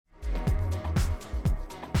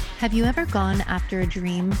Have you ever gone after a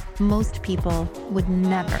dream most people would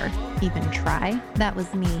never even try? That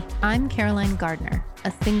was me. I'm Caroline Gardner,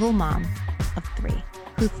 a single mom of 3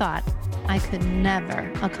 who thought I could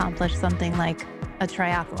never accomplish something like a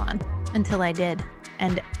triathlon until I did,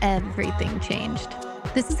 and everything changed.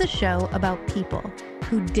 This is a show about people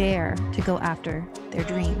who dare to go after their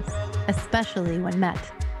dreams, especially when met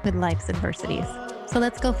with life's adversities. So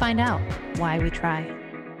let's go find out why we try.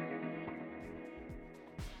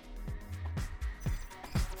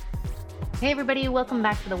 Hey everybody, welcome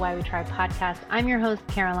back to the Why We Try podcast. I'm your host,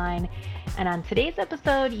 Caroline, and on today's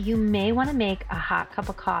episode, you may want to make a hot cup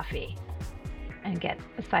of coffee and get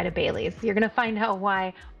a side of Bailey's. You're going to find out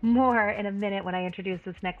why more in a minute when I introduce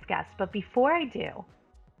this next guest. But before I do,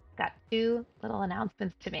 I've got 2 little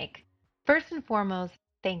announcements to make. First and foremost,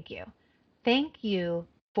 thank you. Thank you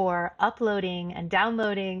for uploading and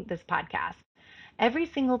downloading this podcast. Every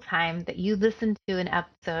single time that you listen to an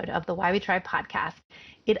episode of the Why We Try podcast,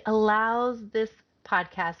 it allows this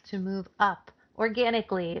podcast to move up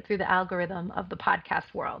organically through the algorithm of the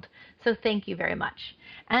podcast world. So thank you very much.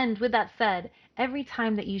 And with that said, every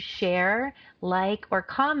time that you share, like, or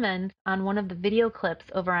comment on one of the video clips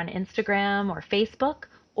over on Instagram or Facebook,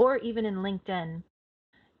 or even in LinkedIn,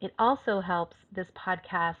 it also helps this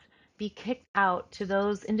podcast be kicked out to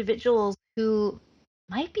those individuals who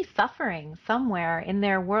might be suffering somewhere in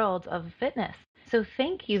their world of fitness. So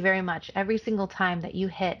thank you very much every single time that you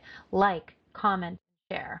hit like, comment,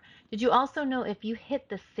 share. Did you also know if you hit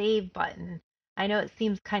the save button? I know it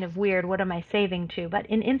seems kind of weird, what am I saving to? But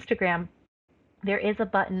in Instagram, there is a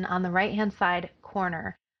button on the right-hand side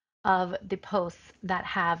corner of the posts that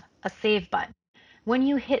have a save button. When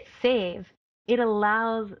you hit save, it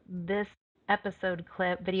allows this episode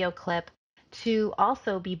clip, video clip, to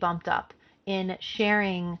also be bumped up in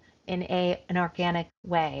sharing in an organic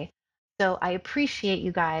way. So I appreciate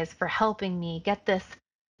you guys for helping me get this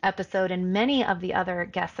episode and many of the other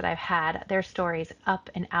guests that I've had, their stories up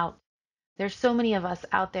and out. There's so many of us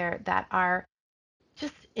out there that are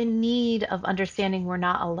just in need of understanding we're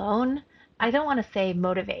not alone. I don't want to say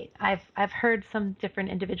motivate. I've heard some different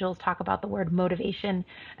individuals talk about the word motivation,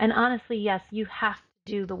 and honestly, yes, you have to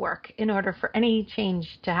do the work in order for any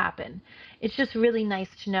change to happen. It's just really nice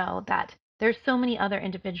to know that there's so many other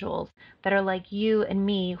individuals that are like you and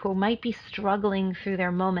me who might be struggling through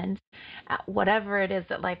their moments, whatever it is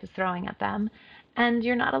that life is throwing at them, and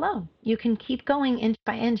you're not alone. You can keep going inch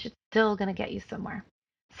by inch. It's still going to get you somewhere.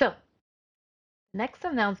 So next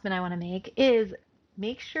announcement I want to make is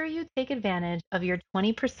make sure you take advantage of your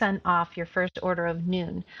 20% off your first order of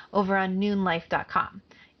Noon over on noonlife.com.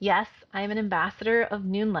 Yes, I'm an ambassador of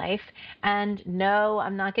Noon Life, and no,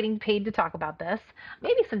 I'm not getting paid to talk about this.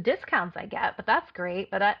 Maybe some discounts I get, but that's great,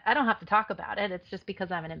 but I don't have to talk about it. It's just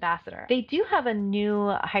because I'm an ambassador. They do have a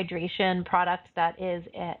new hydration product that is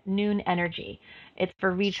Noon Energy. It's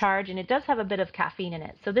for recharge, and it does have a bit of caffeine in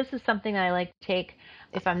it. So this is something that I like to take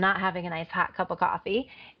if I'm not having a nice hot cup of coffee,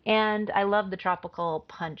 and I love the tropical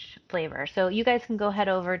punch flavor. So you guys can go head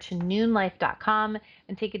over to noonlife.com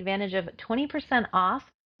and take advantage of 20% off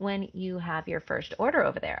when you have your first order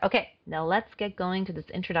over there. Okay, now let's get going to this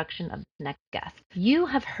introduction of this next guest. You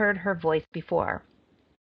have heard her voice before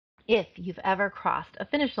if you've ever crossed a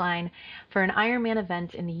finish line for an Ironman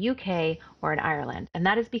event in the UK or in Ireland. And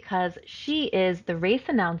that is because she is the race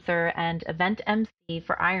announcer and event MC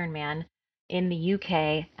for Ironman in the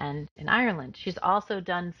UK and in Ireland. She's also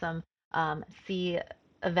done some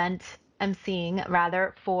event emceeing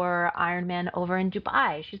rather for Ironman over in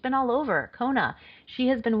Dubai. She's been all over Kona. She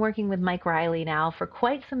has been working with Mike Riley now for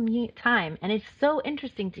quite some time, and it's so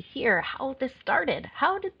interesting to hear how this started.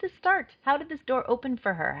 How did this start? How did this door open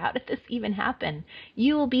for her? How did this even happen?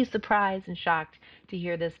 You will be surprised and shocked to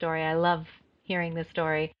hear this story. I love hearing this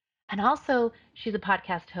story. And also, she's a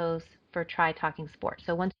podcast host for Try Talking Sport.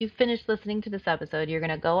 So once you finish listening to this episode, you're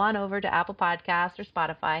going to go on over to Apple Podcasts or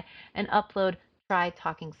Spotify and upload Try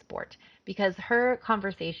Talking Sport, because her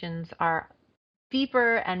conversations are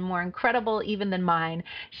deeper and more incredible even than mine.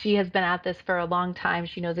 She has been at this for a long time.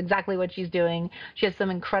 She knows exactly what she's doing. She has some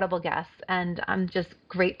incredible guests, and I'm just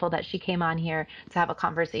grateful that she came on here to have a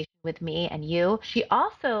conversation with me and you. She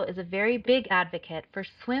also is a very big advocate for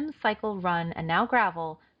swim, cycle, run, and now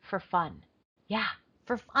gravel for fun. Yeah,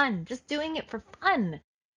 for fun, just doing it for fun.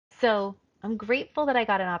 So I'm grateful that I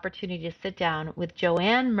got an opportunity to sit down with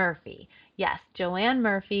Joanne Murphy. Yes, Joanne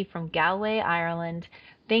Murphy from Galway, Ireland.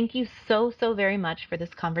 Thank you so, so very much for this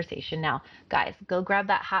conversation. Now, guys, go grab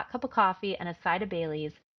that hot cup of coffee and a side of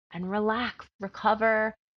Bailey's and relax,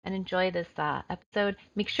 recover, and enjoy this episode.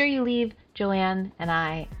 Make sure you leave Joanne and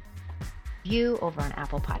I review over on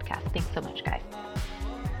Apple Podcasts. Thanks so much, guys.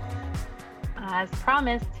 As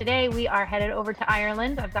promised, today we are headed over to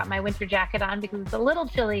Ireland. I've got my winter jacket on because it's a little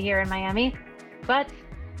chilly here in Miami, but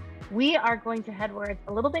we are going to head where it's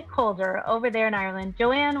a little bit colder over there in Ireland.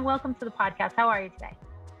 Joanne, welcome to the podcast. How are you today?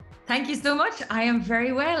 Thank you so much. I am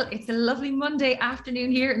very well. It's a lovely Monday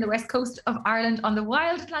afternoon here in the west coast of Ireland on the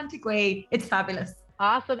wild Atlantic Way. It's fabulous.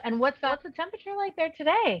 Awesome. And what's the temperature like there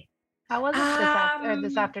today? How was it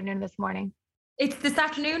this afternoon, this morning? It's this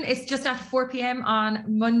afternoon. It's just after 4 p.m. on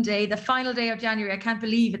Monday, the final day of January. I can't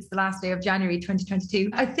believe it's the last day of January 2022.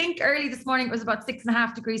 I think early this morning it was about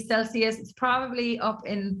 6.5 degrees Celsius. It's probably up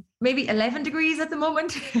in maybe 11 degrees at the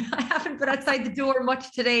moment. I haven't been outside the door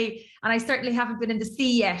much today, and I certainly haven't been in the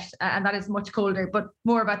sea yet, and that is much colder, but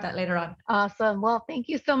more about that later on. Awesome. Well, thank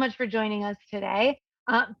you so much for joining us today.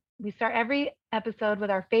 We start every episode with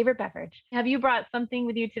our favorite beverage. Have you brought something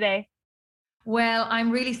with you today? Well,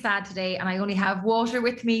 I'm really sad today, and I only have water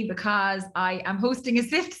with me because I am hosting a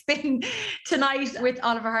Swift spin tonight with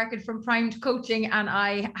Oliver Harkin from Primed Coaching, and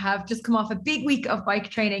I have just come off a big week of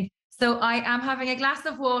bike training. So I am having a glass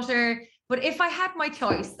of water, but if I had my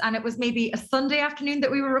choice and it was maybe a Sunday afternoon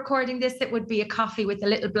that we were recording this, it would be a coffee with a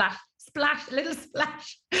little splash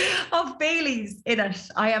of Baileys in it.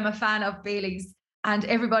 I am a fan of Baileys, and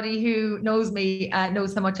everybody who knows me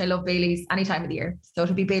knows how much I love Baileys any time of the year. So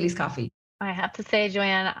it'll be Baileys coffee. I have to say,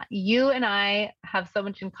 Joanne, you and I have so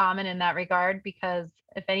much in common in that regard, because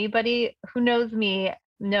if anybody who knows me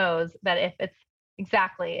knows that if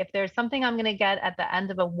there's something I'm going to get at the end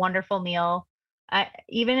of a wonderful meal,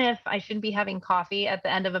 even if I shouldn't be having coffee at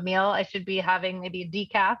the end of a meal, I should be having maybe a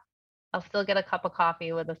decaf. I'll still get a cup of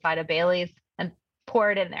coffee with a side of Baileys and pour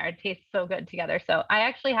it in there. It tastes so good together. So I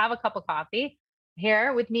actually have a cup of coffee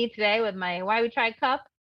here with me today with my Why We Try cup.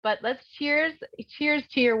 But let's cheers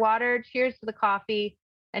to your water, cheers to the coffee,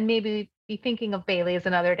 and maybe be thinking of Baileys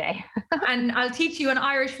another day. And I'll teach you an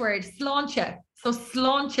Irish word, sláinte. So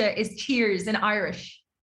sláinte is cheers in Irish.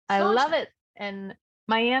 Sláinte. I love it. And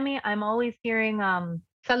Miami, I'm always hearing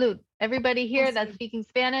salud. Everybody here that's speaking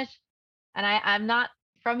Spanish, and I'm not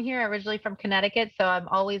from here, originally from Connecticut, so I'm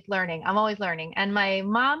always learning. And my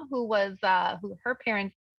mom, who her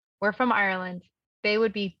parents were from Ireland, they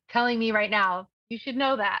would be telling me right now, you should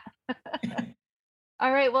know that.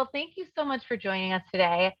 All right. Well, thank you so much for joining us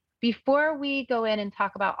today. Before we go in and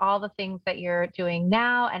talk about all the things that you're doing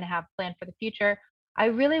now and have planned for the future, I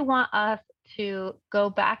really want us to go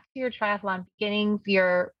back to your triathlon beginnings,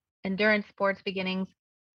 your endurance sports beginnings.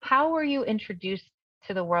 How were you introduced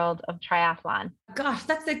to the world of triathlon? Gosh,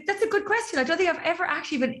 that's a good question. I don't think I've ever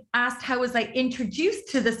actually been asked how was I introduced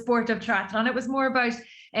to the sport of triathlon. It was more about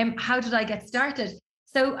how did I get started?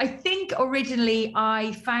 So I think originally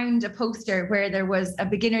I found a poster where there was a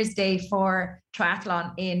beginner's day for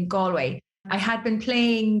triathlon in Galway. I had been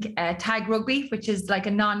playing tag rugby, which is like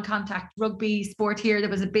a non-contact rugby sport here. There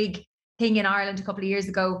was a big thing in Ireland a couple of years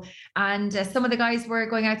ago, and some of the guys were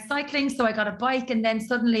going out cycling, so I got a bike, and then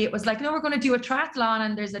suddenly it was like, no, we're going to do a triathlon,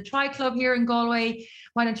 and there's a tri club here in Galway,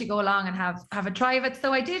 why don't you go along and have a try of it?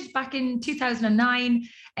 So I did back in 2009,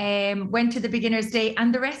 went to the beginner's day,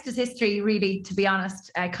 and the rest is history, really, to be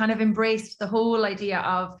honest. I kind of embraced the whole idea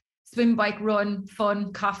of swim, bike, run,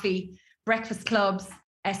 fun, coffee, breakfast clubs,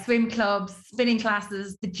 swim clubs, spinning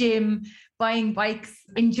classes, the gym, buying bikes,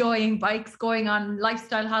 enjoying bikes, going on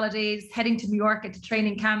lifestyle holidays, heading to New York into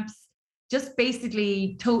training camps, just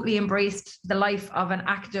basically totally embraced the life of an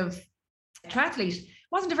active triathlete.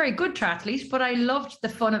 Wasn't a very good triathlete, but I loved the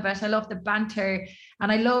fun of it. I loved the banter,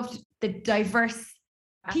 and I loved the diverse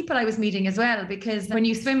people I was meeting as well, because when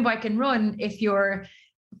you swim, bike and run, if you're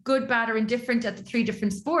good, bad or indifferent at the three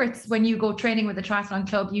different sports, when you go training with a triathlon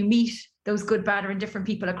club, you meet those good, bad or indifferent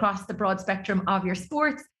people across the broad spectrum of your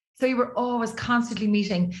sports. So you were always constantly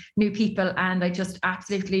meeting new people, and I just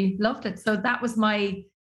absolutely loved it. So that was my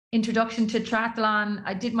introduction to triathlon.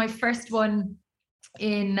 I did my first one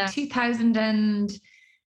in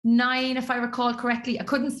 2009, if I recall correctly. I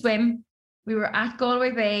couldn't swim. We were at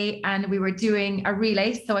Galway Bay and we were doing a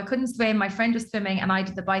relay. So I couldn't swim. My friend was swimming and I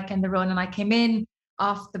did the bike and the run, and I came in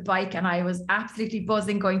off the bike and I was absolutely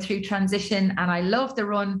buzzing going through transition, and I loved the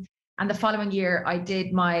run. And the following year I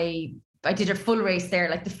did a full race there,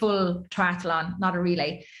 like the full triathlon, not a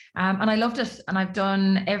relay. And I loved it. And I've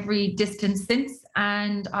done every distance since.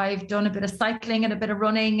 And I've done a bit of cycling and a bit of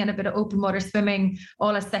running and a bit of open water swimming,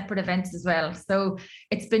 all as separate events as well. So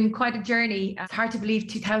it's been quite a journey. It's hard to believe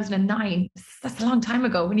 2009. That's a long time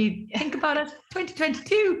ago when you think about it.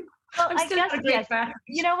 2022. Well, I guess, yes.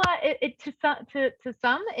 You know what? To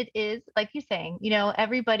some, it is, like you're saying,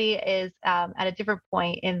 everybody is at a different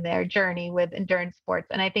point in their journey with endurance sports.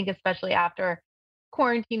 And I think especially after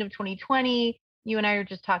quarantine of 2020, you and I were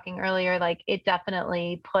just talking earlier, like it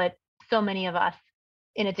definitely put so many of us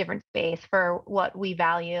in a different space for what we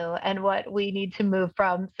value and what we need to move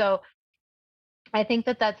from. So I think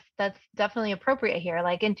that that's definitely appropriate here.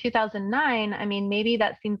 Like in 2009, I mean, maybe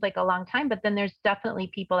that seems like a long time, but then there's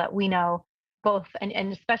definitely people that we know both,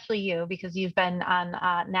 and especially you, because you've been on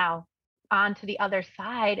now on to the other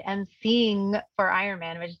side and seeing for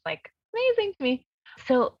Ironman, which is like amazing to me.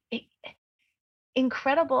 So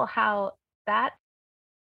incredible how that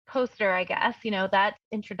poster, I guess, that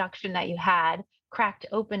introduction that you had cracked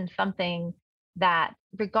open something that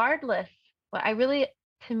regardless, what I really,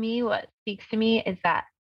 to me, what speaks to me is that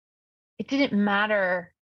it didn't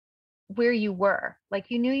matter where you were. Like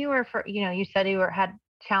you knew you were you said you had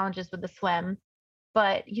challenges with the swim,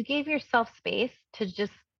 but you gave yourself space to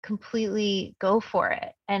just completely go for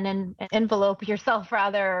it and then envelope yourself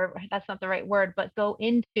rather, that's not the right word, but go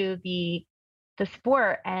into the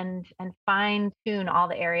sport and fine tune all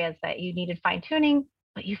the areas that you needed fine tuning,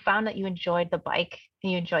 but you found that you enjoyed the bike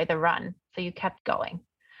and you enjoyed the run. So you kept going.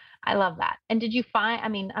 I love that. And did you find, I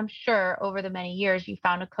mean, I'm sure over the many years you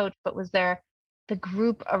found a coach, but was there the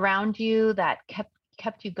group around you that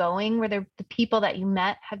kept you going? Were there the people that you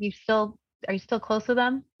met? Are you still close to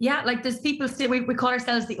them? Yeah, like there's people still, we call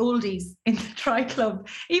ourselves the oldies in the Tri Club.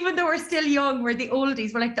 Even though we're still young, we're the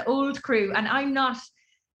oldies. We're like the old crew. And I'm not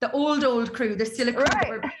the old crew. There's still a crew that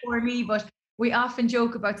were before me, but we often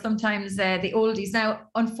joke about sometimes the oldies. Now,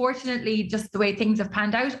 unfortunately, just the way things have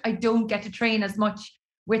panned out, I don't get to train as much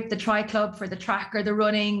with the Tri Club for the track or the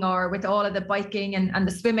running or with all of the biking and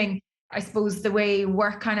the swimming. I suppose the way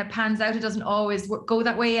work kind of pans out, it doesn't always go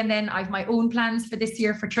that way. And then I've my own plans for this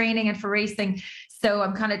year for training and for racing. So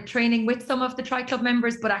I'm kind of training with some of the Tri Club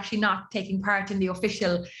members, but actually not taking part in the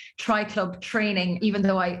official Tri Club training, even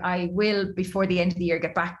though I will before the end of the year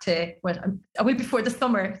get back to, well, I will before the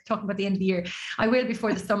summer, talking about the end of the year, I will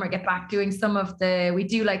before the summer get back doing some of we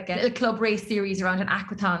do like a little club race series around an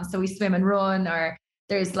aquathon. So we swim and run, or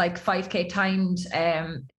there's like 5K timed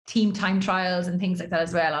team time trials and things like that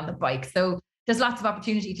as well on the bike. So there's lots of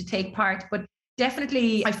opportunity to take part, but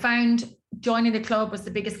definitely I found joining the club was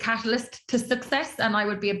the biggest catalyst to success. And I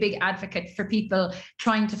would be a big advocate for people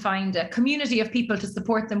trying to find a community of people to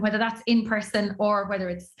support them, whether that's in person or whether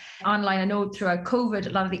it's online. I know throughout COVID, a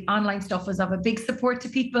lot of the online stuff was of a big support to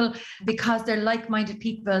people because they're like-minded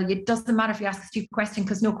people. It doesn't matter if you ask a stupid question,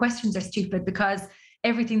 because no questions are stupid, because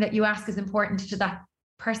everything that you ask is important to that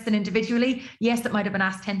person individually. Yes, it might have been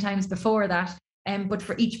asked 10 times before that, but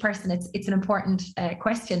for each person, it's an important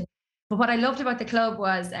question. But what I loved about the club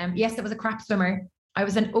was, yes, I was a crap swimmer. I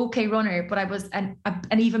was an okay runner, but I was an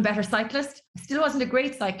even better cyclist. I still wasn't a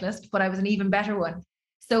great cyclist, but I was an even better one.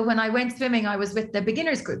 So when I went swimming, I was with the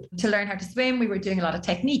beginners group to learn how to swim. We were doing a lot of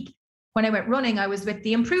technique. When I went running, I was with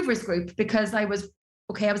the improvers group because I was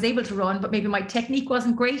able to run, but maybe my technique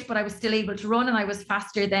wasn't great, but I was still able to run, and I was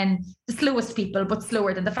faster than the slowest people, but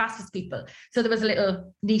slower than the fastest people. So there was a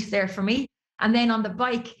little niche there for me. And then on the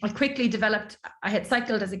bike, I quickly developed, I had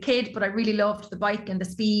cycled as a kid, but I really loved the bike and the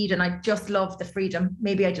speed, and I just loved the freedom.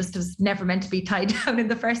 Maybe I just was never meant to be tied down in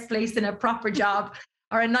the first place in a proper job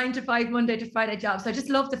or a 9 to 5, Monday to Friday job. So I just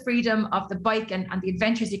love the freedom of the bike and the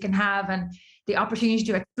adventures you can have and the opportunity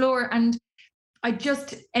to explore. And I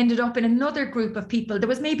just ended up in another group of people. There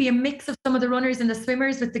was maybe a mix of some of the runners and the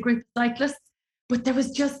swimmers with the group of cyclists, but there was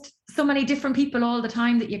just so many different people all the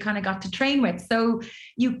time that you kind of got to train with. So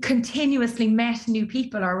you continuously met new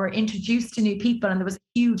people or were introduced to new people, and there was a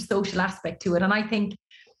huge social aspect to it. And I think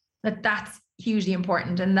that that's hugely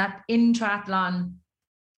important, and that in triathlon,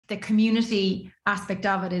 the community aspect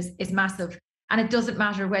of it is massive. And it doesn't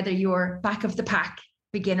matter whether you're back of the pack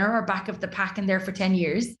beginner or back of the pack and there for 10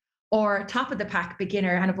 years, or top of the pack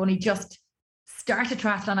beginner and have only just started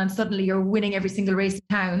triathlon and suddenly you're winning every single race in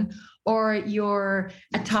town, or you're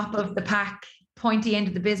a top of the pack, pointy end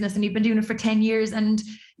of the business, and you've been doing it for 10 years and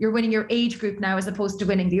you're winning your age group now as opposed to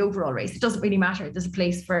winning the overall race. It doesn't really matter. There's a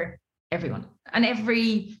place for everyone, and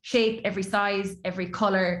every shape, every size, every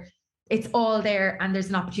color, it's all there, and there's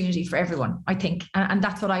an opportunity for everyone, I think. And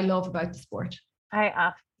that's what I love about the sport.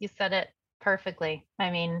 You said it perfectly. I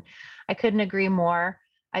mean, I couldn't agree more.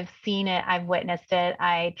 I've seen it. I've witnessed it.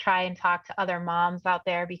 I try and talk to other moms out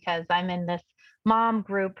there because I'm in this mom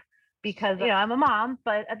group because, I'm a mom,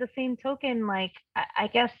 but at the same token, like, I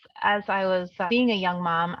guess as I was being a young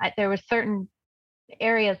mom, there were certain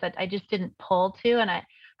areas that I just didn't pull to. And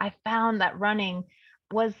I found that running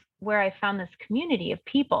was where I found this community of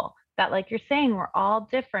people that, like you're saying, we're all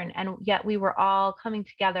different. And yet we were all coming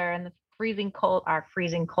together in the freezing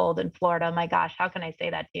cold in Florida. My gosh, how can I say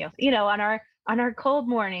that to you? On our cold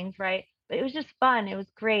mornings, right? it was just fun. It was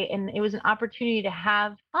great. And it was an opportunity to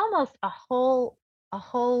have almost a whole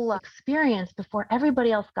experience before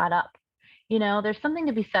everybody else got up. There's something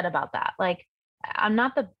to be said about that. Like, I'm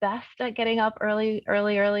not the best at getting up early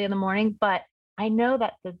in the morning, but I know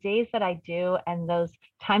that the days that I do and those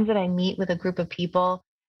times that I meet with a group of people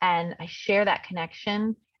and I share that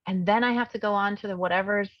connection, and then I have to go on to the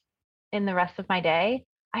whatever's in the rest of my day,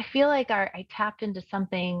 I feel like I tapped into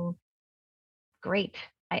something great.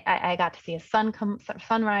 I got to see a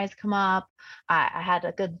sunrise come up. I had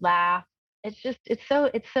a good laugh. It's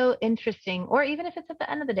so interesting. Or even if it's at the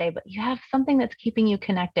end of the day, but you have something that's keeping you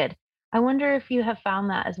connected. I wonder if you have found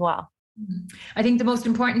that as well. I think the most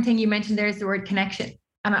important thing you mentioned there is the word connection.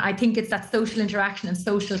 And I think it's that social interaction and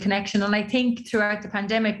social connection. And I think throughout the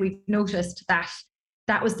pandemic, we've noticed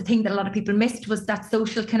that was the thing that a lot of people missed, was that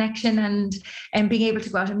social connection and being able to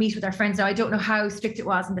go out and meet with our friends. Now, I don't know how strict it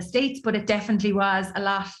was in the States, but it definitely was a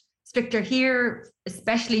lot stricter here,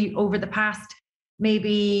 especially over the past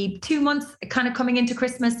maybe 2 months, kind of coming into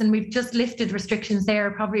Christmas. And we've just lifted restrictions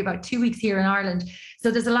there, probably about 2 weeks here in Ireland.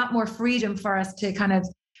 So there's a lot more freedom for us to kind of,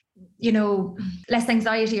 less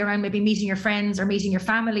anxiety around maybe meeting your friends or meeting your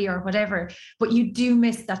family or whatever, but you do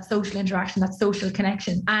miss that social interaction, that social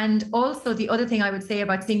connection. And also the other thing I would say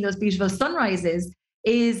about seeing those beautiful sunrises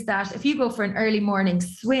is that if you go for an early morning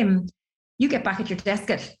swim, you get back at your desk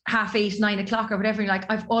at 8:30, 9 o'clock or whatever, and you're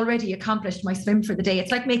like, I've already accomplished my swim for the day.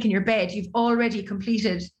 It's like making your bed. You've already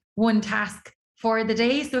completed one task for the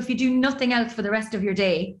day. So if you do nothing else for the rest of your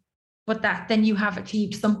day but that, then you have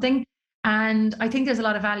achieved something. And I think there's a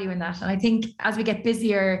lot of value in that. And I think as we get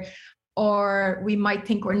busier, or we might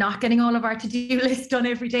think we're not getting all of our to-do list done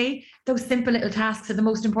every day, those simple little tasks are the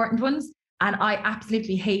most important ones. And I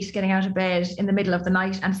absolutely hate getting out of bed in the middle of the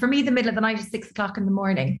night. And for me, the middle of the night is 6 o'clock in the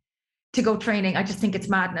morning to go training. I just think it's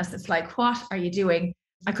madness. It's like, what are you doing?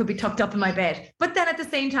 I could be tucked up in my bed. But then at the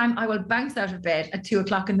same time, I will bounce out of bed at 2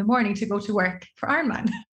 o'clock in the morning to go to work for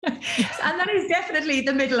Ironman. And that is definitely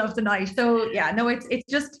the middle of the night. So yeah, no,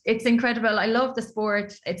 it's incredible. I love the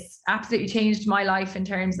sport. It's absolutely changed my life in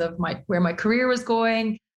terms of where my career was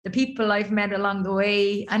going, the people I've met along the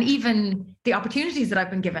way, and even the opportunities that I've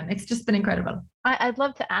been given. It's just been incredible. I'd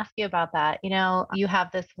love to ask you about that. You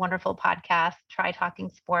have this wonderful podcast, Try Talking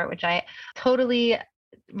Sport, which I totally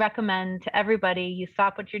recommend to everybody. You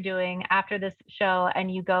stop what you're doing after this show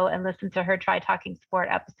and you go and listen to her Try Talking Sport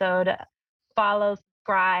episode. Follow,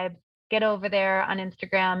 subscribe, get over there on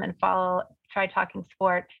Instagram and follow Try Talking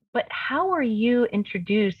Sport. But how were you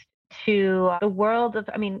introduced to the world of,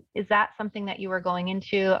 is that something that you were going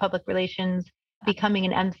into, public relations, becoming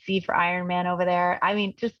an MC for Ironman over there?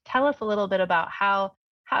 Just tell us a little bit about how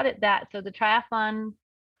did that, so the triathlon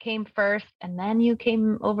came first and then you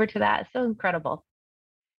came over to that. It's so incredible.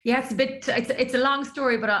 Yeah, it's a long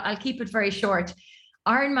story, but I'll keep it very short.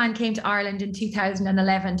 Ironman came to Ireland in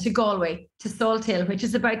 2011 to Galway, to Salthill, which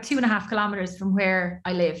is about 2.5 kilometers from where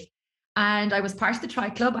I live. And I was part of the Tri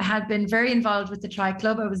Club. I had been very involved with the Tri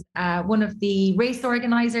Club. I was one of the race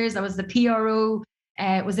organizers. I was the PRO,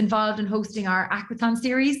 was involved in hosting our aquathon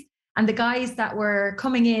series. And the guys that were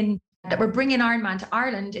coming in, that were bringing Ironman to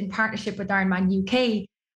Ireland in partnership with Ironman UK,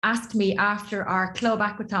 asked me after our club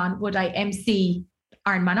aquathon, would I MC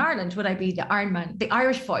Ironman Ireland? Would I be the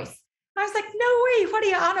Irish voice? I was like, no way, what are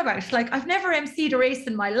you on about? Like, I've never MC'd a race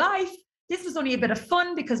in my life. This was only a bit of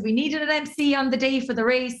fun because we needed an MC on the day for the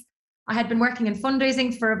race. I had been working in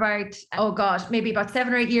fundraising for maybe about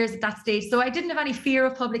 7 or 8 years at that stage. So I didn't have any fear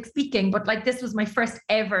of public speaking, but this was my first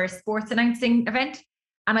ever sports announcing event.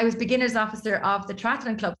 And I was beginners officer of the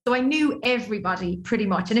triathlon club. So I knew everybody pretty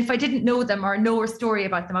much. And if I didn't know them or know a story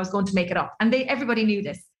about them, I was going to make it up. And everybody knew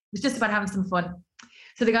this. It was just about having some fun.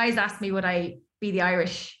 So the guys asked me, would I be the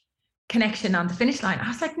Irish connection on the finish line? I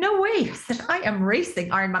was like, no way. I said, I am racing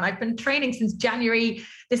Ironman. I've been training since January.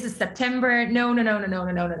 This is September.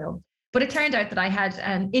 No. But it turned out that I had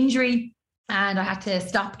an injury and I had to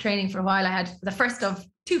stop training for a while. I had the first of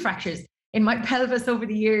 2 fractures in my pelvis over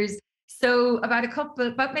the years. So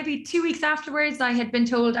about maybe 2 weeks afterwards, I had been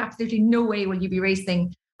told absolutely no way will you be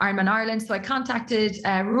racing Ironman Ireland. So I contacted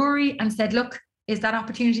Rory and said, look, is that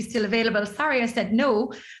opportunity still available? Sorry, I said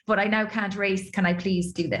no, but I now can't race. Can I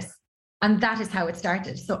please do this? And that is how it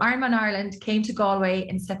started. So Ironman Ireland came to Galway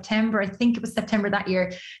in September. I think it was September that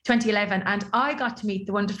year, 2011. And I got to meet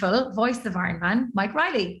the wonderful voice of Ironman, Mike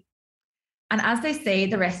Riley. And as they say,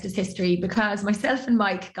 the rest is history, because myself and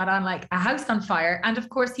Mike got on like a house on fire. And of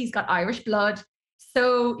course, he's got Irish blood.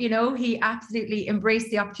 So, he absolutely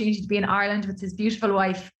embraced the opportunity to be in Ireland with his beautiful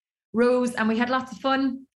wife, Rose. And we had lots of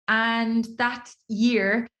fun. And that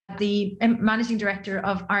year, The managing director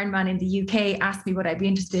of Ironman in the UK asked me would I be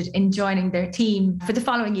interested in joining their team for the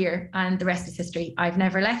following year, and the rest is history. I've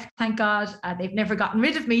never left, thank God. They've never gotten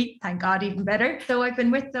rid of me, thank God, even better. So I've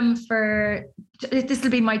been with them this will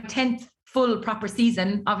be my 10th full proper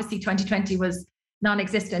season. Obviously 2020 was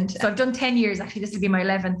non-existent. So I've done 10 years, actually. This will be my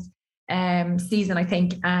 11th season, I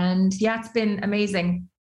think. And yeah, it's been amazing.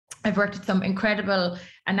 I've worked with some incredible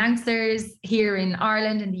announcers here in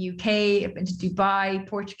Ireland, in the UK. I've been to Dubai,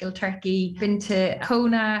 Portugal, Turkey, been to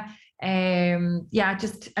Kona.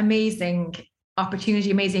 Just amazing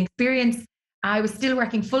opportunity, amazing experience. I was still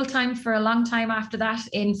working full-time for a long time after that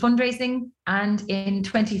in fundraising. And in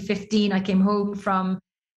 2015, I came home from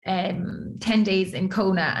 10 days in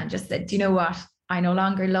Kona and just said, do you know what? I no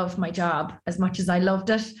longer love my job as much as I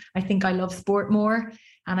loved it. I think I love sport more.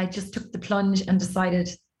 And I just took the plunge and decided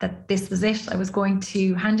that this was it. I was going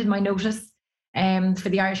to hand in my notice for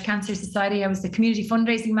the Irish Cancer Society. I was the community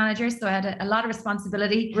fundraising manager, so I had a lot of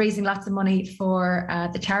responsibility, raising lots of money for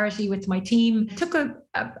the charity with my team. I took a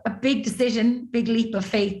big decision, big leap of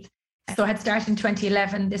faith. So I had started in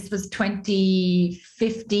 2011. This was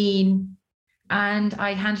 2015. And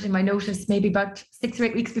I handed in my notice maybe about 6 or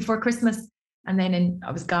 8 weeks before Christmas. And then I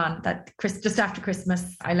was gone. Just after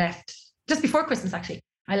Christmas, I left. Just before Christmas, actually.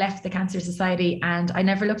 I left the Cancer Society and I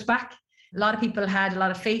never looked back. A lot of people had a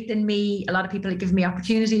lot of faith in me. A lot of people had given me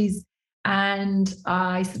opportunities. And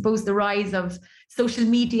I suppose the rise of social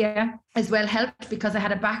media as well helped, because I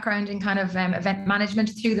had a background in kind of event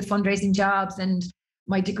management through the fundraising jobs, and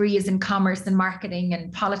my degree is in commerce and marketing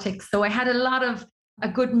and politics. So I had a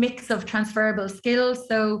good mix of transferable skills.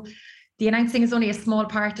 So the announcing is only a small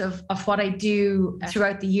part of what I do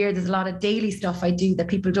throughout the year. There's a lot of daily stuff I do that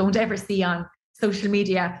people don't ever see on social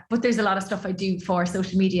media, but there's a lot of stuff I do for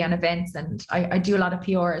social media and events, and I do a lot of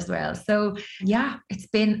PR as well. So yeah, it's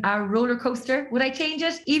been a roller coaster. Would I change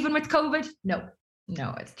it even with COVID? No,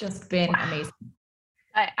 it's just been amazing.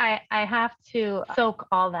 I have to soak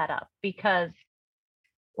all that up, because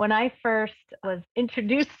when I first was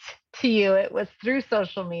introduced to you, it was through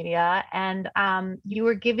social media, and you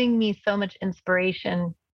were giving me so much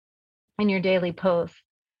inspiration in your daily posts.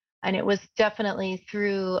 And it was definitely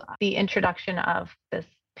through the introduction of this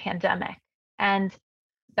pandemic. And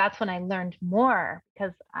that's when I learned more,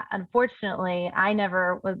 because unfortunately, I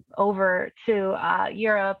never was over to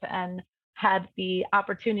Europe and had the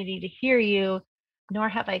opportunity to hear you, nor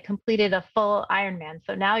have I completed a full Ironman.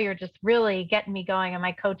 So now you're just really getting me going. And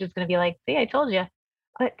my coach is going to be like, see, I told you.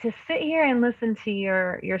 But to sit here and listen to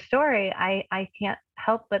your story, I can't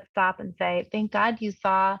help but stop and say, thank God you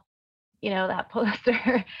saw that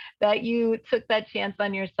poster, that you took that chance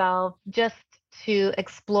on yourself just to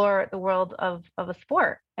explore the world of a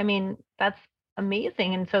sport. I mean, that's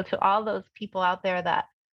amazing. And so to all those people out there that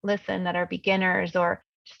listen, that are beginners or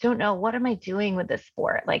just don't know, what am I doing with this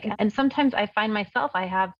sport? And sometimes I find myself, I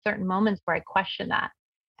have certain moments where I question that.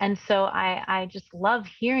 And so I just love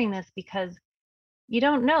hearing this, because you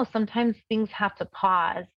don't know, sometimes things have to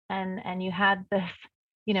pause, and you had this,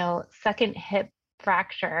 second hip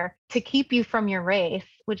fracture to keep you from your race,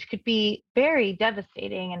 which could be very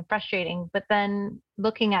devastating and frustrating. But then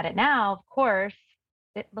looking at it now, of course,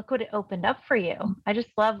 look what it opened up for you.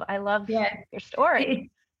 I love your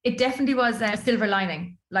story. It definitely was a silver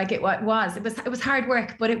lining. It was hard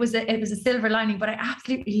work, but it was a silver lining. But I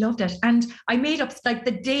absolutely loved it, and I made up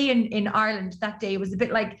the day in Ireland. That day was a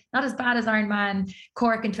bit not as bad as Ironman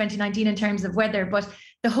Cork in 2019 in terms of weather, but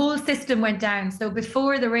the whole system went down. So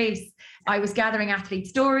before the race, I was gathering athlete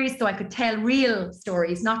stories so I could tell real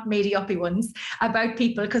stories, not made-uppy ones, about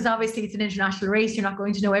people, because obviously it's an international race. You're not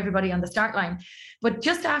going to know everybody on the start line. But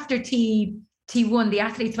just after T1, the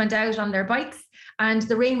athletes went out on their bikes, and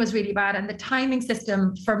the rain was really bad. And the timing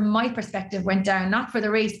system, from my perspective, went down, not for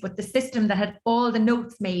the race, but the system that had all the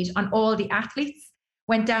notes made on all the athletes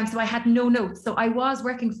went down. So I had no notes. So I was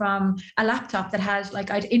working from a laptop that had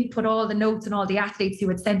I'd input all the notes and all the athletes who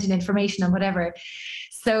had sent in information and whatever.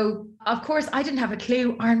 So of course I didn't have a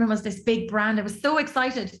clue. Ironman was this big brand. I was so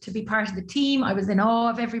excited to be part of the team. I was in awe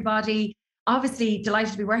of everybody. Obviously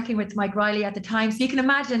delighted to be working with Mike Riley at the time. So you can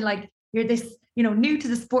imagine you're this, new to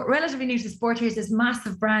the sport, relatively new to the sport. Here's this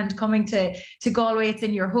massive brand coming to Galway. It's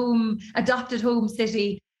in your adopted home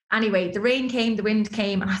city. Anyway, the rain came, the wind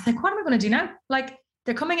came, and I was like, what am I going to do now?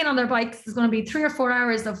 They're coming in on their bikes. There's going to be 3 or 4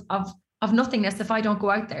 hours of nothingness if I don't go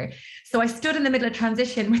out there. So I stood in the middle of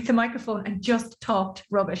transition with the microphone and just talked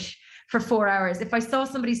rubbish for 4 hours. If I saw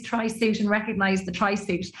somebody's tri-suit and recognized the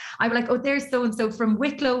tri-suit, I'd be like, oh, there's so-and-so from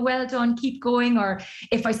Wicklow, well done, keep going. Or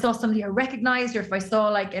if I saw somebody I recognized, or if I saw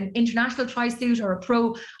like an international tri-suit or a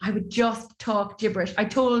pro, I would just talk gibberish. I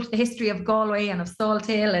told the history of Galway and of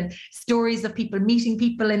Salthill and stories of people meeting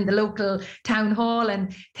people in the local town hall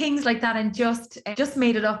and things like that, and just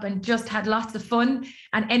made it up and just had lots of fun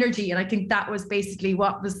and energy. And I think that was basically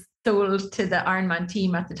what was sold to the Ironman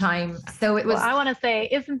team at the time. So it was. Well, I want to say,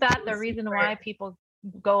 isn't that the reason why people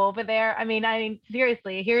go over there? I mean,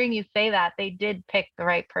 seriously, hearing you say that, they did pick the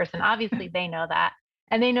right person. Obviously, they know that,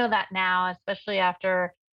 and they know that now, especially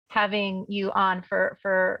after having you on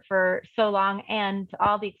for so long and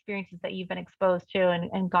all the experiences that you've been exposed to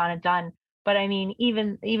and gone and done. But I mean,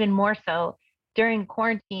 even more so during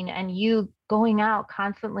quarantine and you going out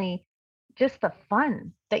constantly, just the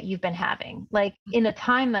fun that you've been having, like in a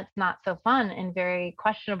time that's not so fun and very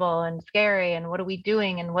questionable and scary. And what are we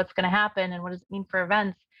doing and what's going to happen and what does it mean for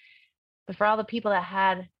events? But for all the people that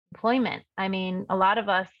had employment, I mean, a lot of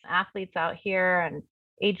us athletes out here and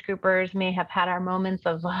age groupers may have had our moments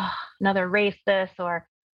of another race this, or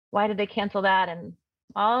why did they cancel that? And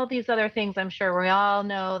all these other things I'm sure we all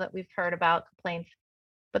know that we've heard about complaints.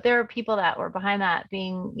 But there are people that were behind that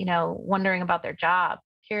being, wondering about their job,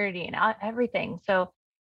 security, and everything. So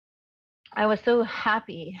I was so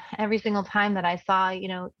happy every single time that I saw,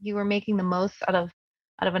 you were making the most out of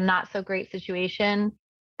a not so great situation,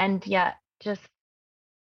 and yet just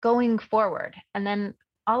going forward. And then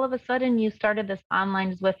all of a sudden you started this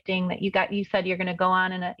online Zwifting that you said you're going to go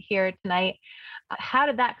on in here tonight. How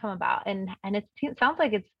did that come about? And it sounds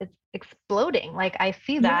like it's exploding. Like I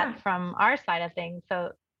see that from our side of things.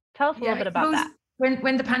 So tell us a little bit about that.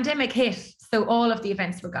 When the pandemic hit, so all of the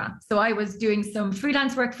events were gone. So I was doing some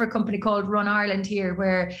freelance work for a company called Run Ireland here,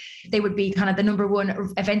 where they would be kind of the number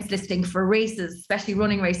one events listing for races, especially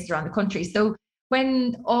running races around the country. So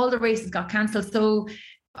when all the races got cancelled, so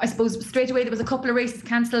I suppose straight away there was a couple of races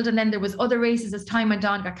cancelled, and then there was other races as time went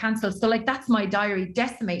on got cancelled. So like that's my diary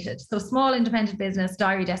decimated. So small independent business,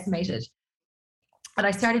 diary decimated. And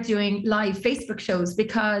I started doing live Facebook shows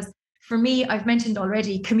because for me, I've mentioned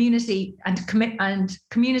already community and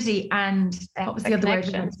community and what was the other word?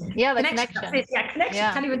 Yeah, the connection.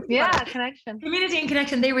 Yeah, connection. Connection. Community and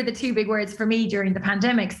connection. They were the two big words for me during the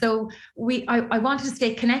pandemic. So I wanted to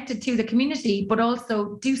stay connected to the community, but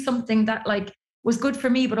also do something that like was good for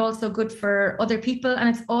me, but also good for other people. And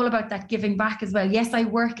it's all about that giving back as well. Yes, I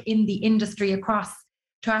work in the industry across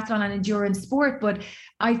triathlon and endurance sport, but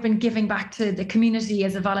I've been giving back to the community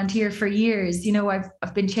as a volunteer for years.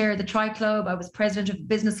 I've been chair of the Tri Club. I was president of a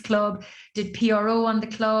business club, did PRO on the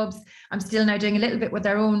clubs. I'm still now doing a little bit with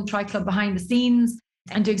our own Tri Club behind the scenes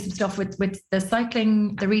and doing some stuff with the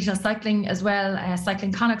cycling, the regional cycling as well,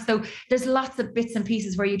 Cycling Connacht. So there's lots of bits and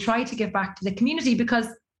pieces where you try to give back to the community, because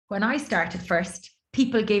when I started first,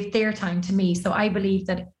 people gave their time to me. So I believe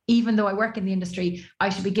that even though I work in the industry, I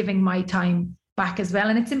should be giving my time back as well.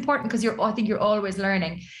 And it's important because I think you're always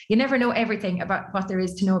learning. You never know everything about what there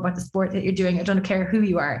is to know about the sport that you're doing. I don't care who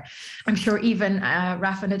you are. I'm sure even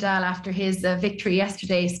Rafa Nadal, after his victory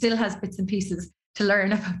yesterday, still has bits and pieces to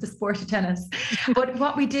learn about the sport of tennis. But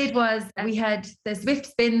what we did was we had the Zwift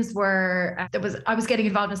spins I was getting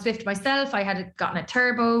involved in Zwift myself. I had gotten a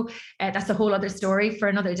turbo. That's a whole other story for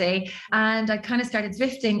another day. And I kind of started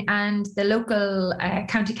Zwifting, and the local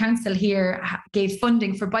county council here gave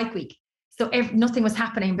funding for Bike Week. So nothing was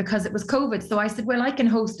happening because it was COVID. So I said, well, I can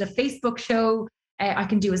host a Facebook show. I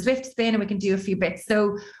can do a Zwift spin, and we can do a few bits.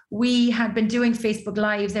 So we had been doing Facebook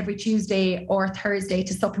Lives every Tuesday or Thursday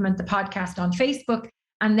to supplement the podcast on Facebook.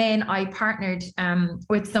 And then I partnered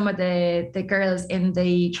with some of the girls in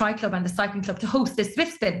the Tri Club and the Cycling Club to host this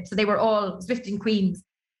Zwift spin. So they were all Zwifting queens.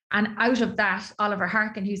 And out of that, Oliver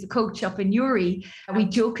Harkin, who's a coach up in Newry, we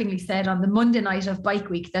jokingly said on the Monday night of Bike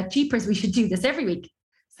Week that, jeepers, we should do this every week.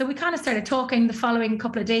 So we kind of started talking the following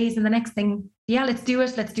couple of days, and the next thing, let's do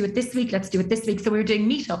it. Let's do it this week. Let's do it this week. So we were doing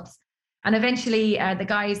meetups, and eventually the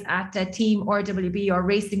guys at Team RWB, or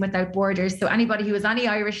Racing Without Borders. So anybody who has any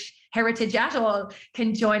Irish heritage at all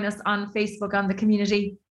can join us on Facebook, on the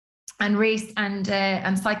community, and race and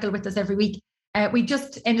cycle with us every week. We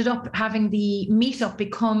just ended up having the meetup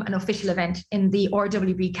become an official event in the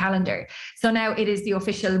RWB calendar. So now it is the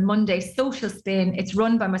official Monday social spin. It's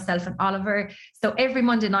run by myself and Oliver. So every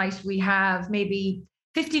Monday night we have maybe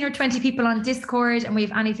 15 or 20 people on Discord, and we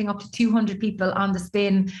have anything up to 200 people on the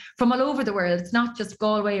spin from all over the world. It's not just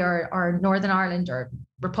Galway or Northern Ireland or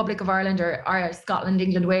Republic of Ireland or Scotland,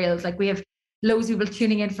 England, Wales. Like we have loads of people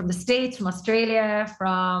tuning in from the States, from Australia,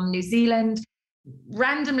 from New Zealand.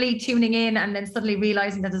 randomly tuning in and then suddenly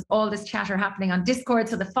realizing that there's all this chatter happening on Discord.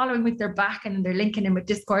 So the following week they're back and they're linking in with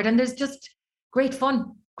Discord, and there's just great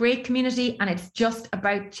fun, great community, and it's just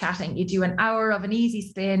about chatting. You do an hour of an easy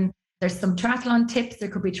spin. There's some triathlon tips. There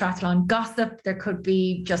could be triathlon gossip. There could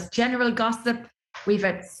be just general gossip. We've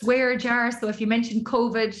a swear jar. So if you mention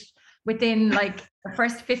COVID within like the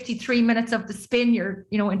first 53 minutes of the spin, you're,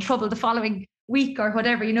 in trouble the following week or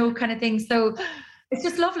whatever, kind of thing. So it's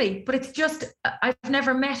just lovely. But it's just, I've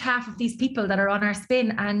never met half of these people that are on our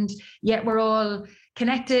spin, and yet we're all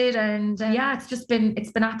connected. And it's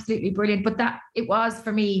been absolutely brilliant. But that it was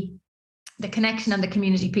for me, the connection and the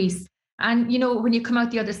community piece. And, when you come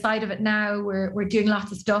out the other side of it now, we're doing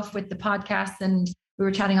lots of stuff with the podcast, and we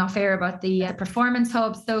were chatting off air about the performance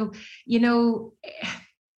hub. So,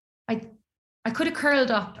 I could have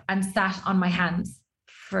curled up and sat on my hands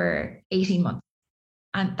for 18 months,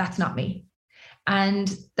 and that's not me.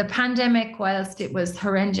 And the pandemic, whilst it was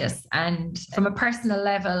horrendous, and from a personal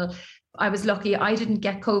level, I was lucky. I didn't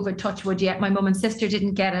get COVID, touch wood, yet. My mum and sister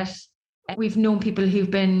didn't get it. We've known people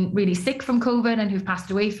who've been really sick from COVID and who've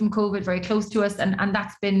passed away from COVID very close to us. And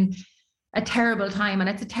that's been a terrible time, and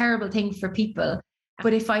it's a terrible thing for people.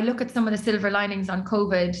 But if I look at some of the silver linings on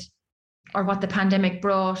COVID or what the pandemic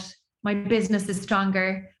brought, my business is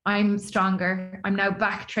stronger. I'm stronger. I'm now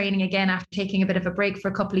back training again after taking a bit of a break for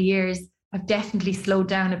a couple of years. I've definitely slowed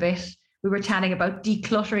down a bit. We were chatting about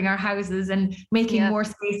decluttering our houses and making more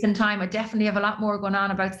space and time. I definitely have a lot more going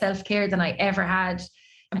on about self-care than I ever had.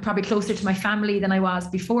 I'm probably closer to my family than I was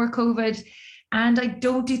before COVID. And I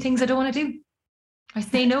don't do things I don't want to do. I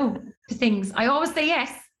say no to things. I always say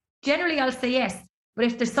yes. Generally, I'll say yes. But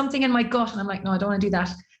if there's something in my gut and I'm like, no, I don't want to do that,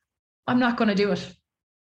 I'm not going to do it.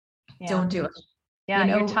 Yeah. Don't do it. Yeah,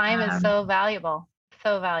 your time is so valuable.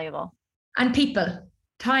 So valuable. And people.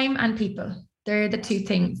 Time and people. They're the two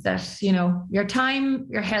things that, your time,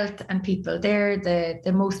 your health, and people. They're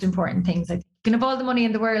the most important things. You can have all the money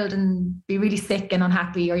in the world and be really sick and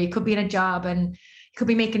unhappy, or you could be in a job and you could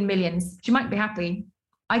be making millions, but you might be happy.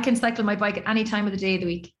 I can cycle my bike at any time of the day of the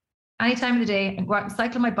week, any time of the day, and go out and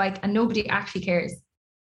cycle my bike, and nobody actually cares.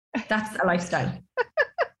 That's a lifestyle.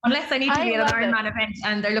 Unless I need to be at an Ironman event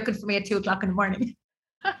and they're looking for me at 2:00 in the morning.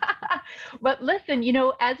 But listen,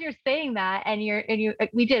 as you're saying that,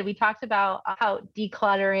 we talked about how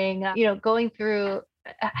decluttering, going through,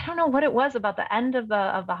 I don't know what it was about the end of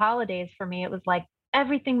the holidays for me. It was like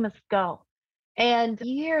everything must go, and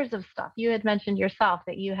years of stuff. You had mentioned yourself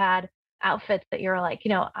that you had outfits that you're like,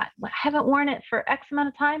 I haven't worn it for X amount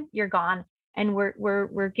of time. You're gone, and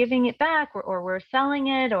we're giving it back, or we're selling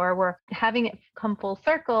it, or we're having it come full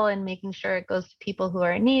circle and making sure it goes to people who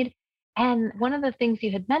are in need. And one of the things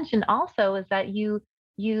you had mentioned also is that you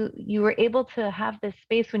were able to have this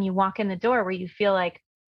space when you walk in the door where you feel like,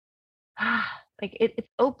 like it's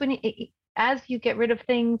open. As you get rid of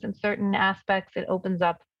things in certain aspects, it opens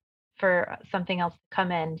up for something else to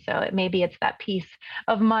come in. So maybe it's that peace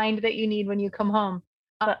of mind that you need when you come home.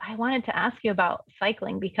 But I wanted to ask you about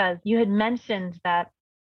cycling, because you had mentioned that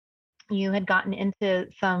you had gotten into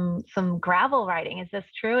some gravel riding. Is this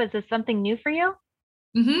true? Is this something new for you?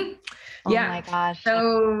 Mm-hmm. Yeah. Oh my gosh.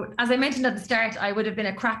 So as I mentioned at the start, I would have been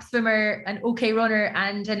a crap swimmer, an okay runner,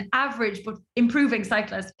 and an average but improving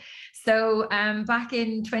cyclist. So back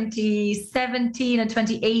in 2017 and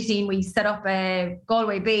 2018, we set up a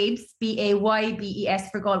Galway Babes,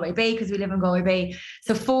 BAYBES for Galway Bay, because we live in Galway Bay.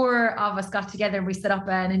 So 4 of us got together and we set up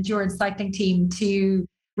an endurance cycling team to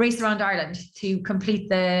race around Ireland to complete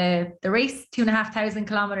the race, 2,500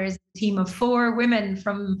 kilometers, a team of 4 women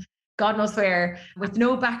from God knows where, with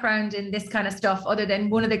no background in this kind of stuff, other than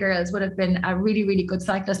one of the girls would have been a really, really good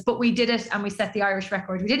cyclist. But we did it and we set the Irish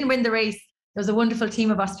record. We didn't win the race. There was a wonderful team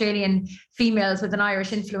of Australian females with an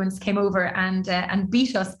Irish influence came over and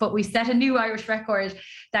beat us. But we set a new Irish record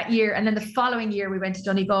that year. And then the following year, we went to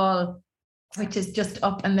Donegal, which is just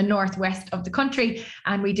up in the northwest of the country.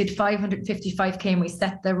 And we did 555k and we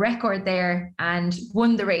set the record there and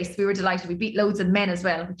won the race. We were delighted. We beat loads of men as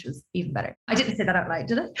well, which was even better. I didn't say that out loud,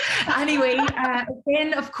 did I? Anyway,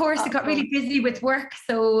 then of course it got really busy with work.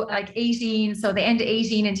 So like the end of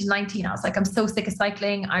 18 into 19, I was like, I'm so sick of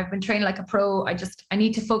cycling. I've been training like a pro. I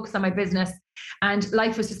need to focus on my business. And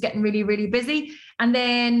life was just getting really, really busy. And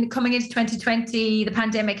then coming into 2020, the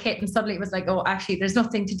pandemic hit and suddenly it was like, oh, actually, there's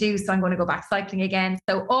nothing to do. So I'm going to go back cycling again.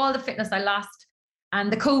 So all the fitness I lost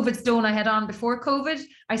and the COVID stone I had on before COVID,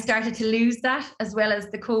 I started to lose that, as well as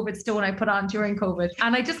the COVID stone I put on during COVID.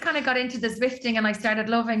 And I just kind of got into the Zwifting and I started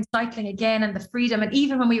loving cycling again and the freedom. And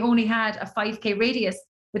even when we only had a 5k radius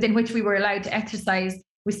within which we were allowed to exercise,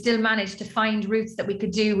 we still managed to find routes that we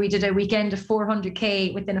could do. We did a weekend of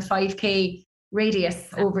 400k within a 5k radius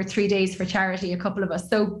over 3 days for charity, a couple of us.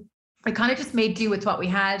 So I kind of just made do with what we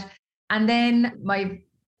had. And then my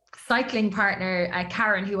cycling partner,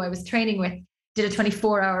 Karen, who I was training with, did a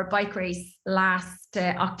 24-hour bike race last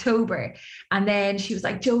October. And then she was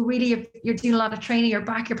like, Joe, really, if you're doing a lot of training, you're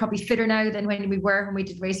back, you're probably fitter now than when we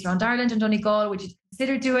did Race Around Ireland and Donegal. Would you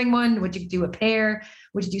consider doing one? Would you do a pair?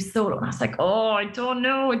 Would you do solo? And I was like, oh, I don't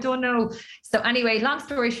know. So anyway, long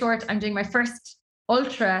story short, I'm doing my first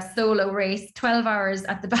ultra solo race, 12 hours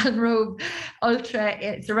at the Ballinrobe Ultra.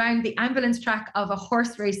 It's around the ambulance track of a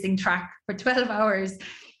horse racing track for 12 hours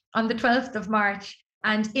on the 12th of March.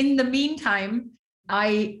 And in the meantime,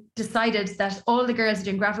 I decided that all the girls are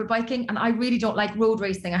doing gravel biking, and I really don't like road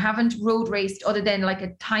racing. I haven't road raced other than like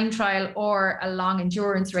a time trial or a long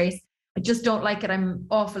endurance race. I just don't like it. I'm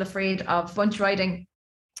awful afraid of bunch riding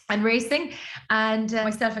and racing. And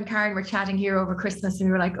myself and Karen were chatting here over Christmas, and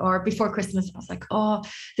we were like, or before Christmas, I was like, oh,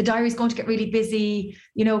 the diary's going to get really busy.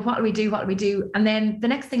 You know, what do we do? And then the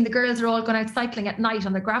next thing, the girls are all going out cycling at night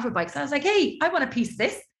on their gravel bikes. I was like, hey, I want a piece of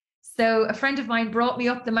this. So a friend of mine brought me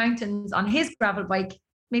up the mountains on his gravel bike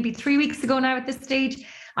maybe 3 weeks ago now at this stage.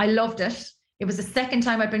 I loved it. It was the second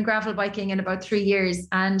time I'd been gravel biking in about 3 years.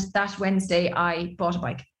 And that Wednesday, I bought a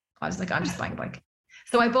bike. I was like, I'm just buying a bike.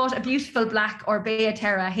 So I bought a beautiful black Orbea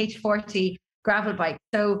Terra H40 gravel bike.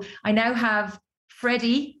 So I now have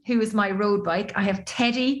Freddie, who is my road bike. I have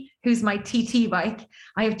Teddy, who's my TT bike.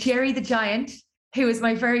 I have Jerry the Giant, who is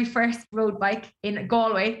my very first road bike in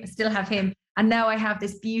Galway. I still have him. And now I have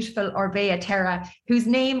this beautiful Orbea Terra, whose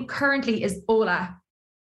name currently is Ola,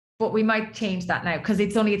 but we might change that now because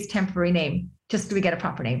it's only its temporary name, just so we get a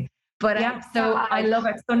proper name. But yeah, so I love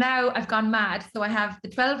it. So now I've gone mad. So I have the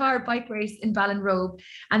 12-hour bike race in Ballinrobe.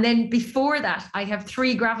 And then before that, I have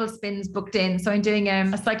 3 gravel spins booked in. So I'm doing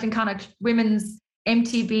a Cycling Connacht women's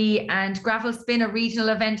MTB and gravel spin, a regional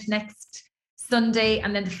event next Sunday.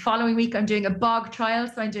 And then the following week, I'm doing a bog trial.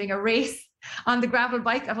 So I'm doing a race on the gravel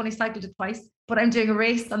bike. I've only cycled it twice, but I'm doing a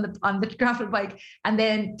race on the gravel bike. And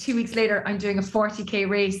then 2 weeks later, I'm doing a 40K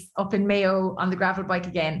race up in Mayo on the gravel bike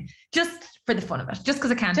again, just for the fun of it, just because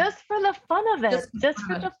I can. Just for the fun of it. Just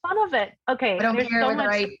for the fun of it. Okay. I don't care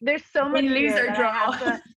whether there's so much lose or draw.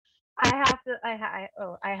 I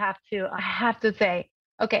have to say,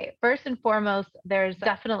 okay, first and foremost, there's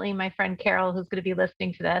definitely my friend Carol who's going to be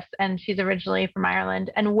listening to this, and she's originally from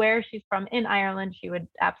Ireland. And where she's from in Ireland, she would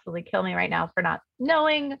absolutely kill me right now for not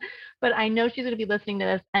knowing, but I know she's going to be listening to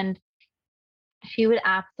this, and she would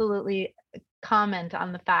absolutely comment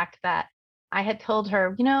on the fact that I had told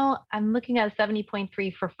her, you know, I'm looking at a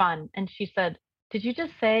 70.3 for fun. And she said, did you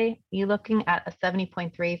just say you looking at a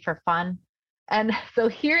 70.3 for fun? And so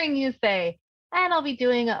hearing you say, and I'll be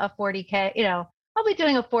doing a 40K, you know, I'll be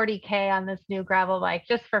doing a 40K on this new gravel bike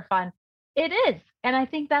just for fun. It is. And I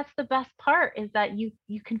think that's the best part, is that you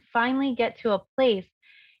can finally get to a place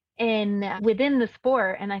within the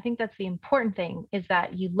sport. And I think that's the important thing, is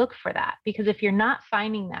that you look for that, because if you're not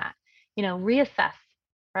finding that, you know, reassess,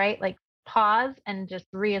 right? Like pause and just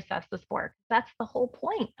reassess the sport. That's the whole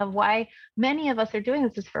point of why many of us are doing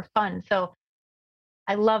this, is for fun. So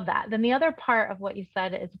I love that. Then the other part of what you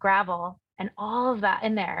said is gravel and all of that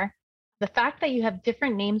in there. The fact that you have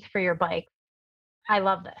different names for your bikes, I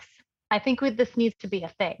love this. I think this needs to be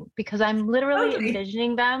a thing, because I'm literally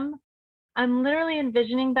envisioning them. I'm literally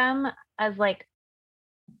envisioning them as like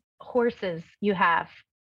horses you have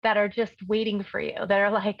that are just waiting for you, that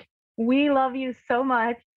are like, we love you so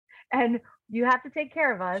much, and you have to take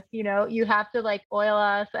care of us. You know, you have to like oil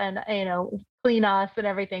us and, you know, clean us and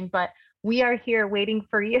everything, but we are here waiting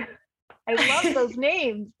for you. I love those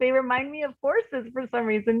names. They remind me of horses for some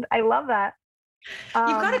reason. I love that.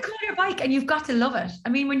 You've got to call your bike and you've got to love it. I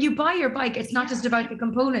mean, when you buy your bike, it's not just about the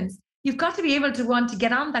components. You've got to be able to want to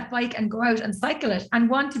get on that bike and go out and cycle it, and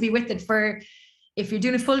want to be with it for, if you're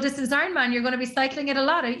doing a full distance Ironman, you're going to be cycling it a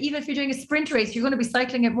lot. Even if you're doing a sprint race, you're going to be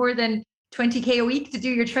cycling it more than 20K a week to do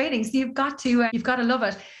your training. So you've got to love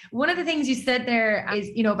it. One of the things you said there is,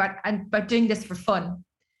 you know, about doing this for fun.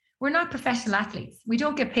 We're not professional athletes. We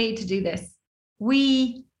don't get paid to do this.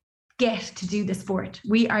 We get to do the sport.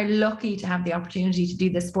 We are lucky to have the opportunity to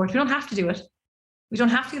do this sport. We don't have to do it. We don't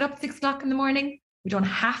have to get up at 6 o'clock in the morning. We don't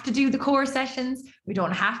have to do the core sessions. We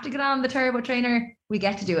don't have to get on the turbo trainer. We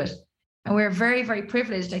get to do it. And we're very, very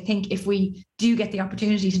privileged, I think, if we do get the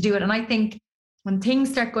opportunity to do it. And I think when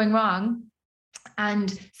things start going wrong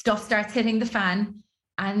and stuff starts hitting the fan,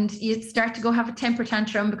 and you start to go have a temper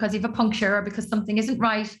tantrum because you have a puncture or because something isn't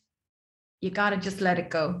right, you got to just let it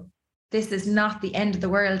go. This is not the end of the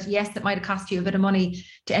world. Yes, it might have cost you a bit of money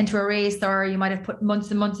to enter a race, or you might have put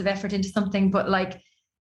months and months of effort into something, but like,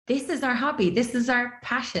 this is our hobby. This is our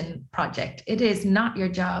passion project. It is not your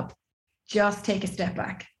job. Just take a step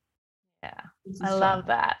back. Yeah, I love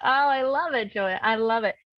that. Oh, I love it, Joanne. I love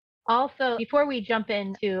it. Also, before we jump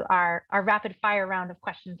into our rapid fire round of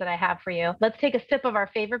questions that I have for you, let's take a sip of our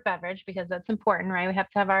favorite beverage because that's important, right? We have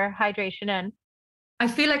to have our hydration in. I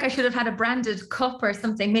feel like I should have had a branded cup or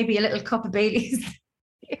something, maybe a little cup of Baileys.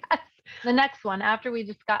 Yes. The next one, after we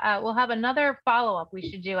just got, we'll have another follow-up we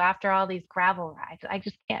should do after all these gravel rides. I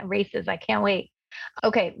just can't races. I can't wait.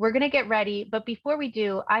 Okay, we're going to get ready. But before we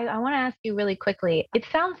do, I want to ask you really quickly. It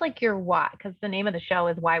sounds like your why, because the name of the show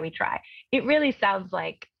is Why We Try. It really sounds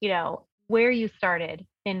like, where you started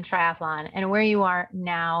in triathlon and where you are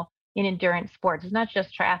now in endurance sports. It's not just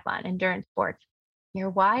triathlon, endurance sports. Your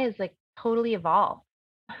why is like totally evolved.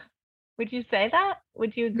 Would you say that?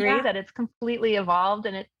 Would you agree that it's completely evolved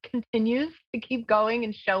and it continues to keep going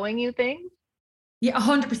and showing you things? Yeah,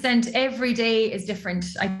 100%. Every day is different.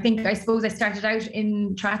 I suppose I started out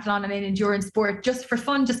in triathlon and in endurance sport just for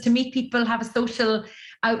fun, just to meet people, have a social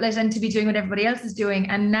outlet and to be doing what everybody else is doing.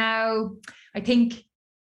 And now I think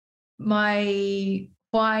my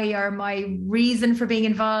why or my reason for being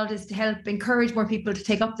involved is to help encourage more people to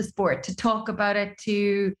take up the sport, to talk about it,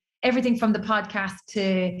 to everything from the podcast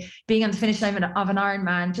to being on the finish line of an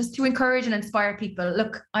Ironman, just to encourage and inspire people.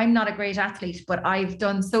 Look, I'm not a great athlete, but I've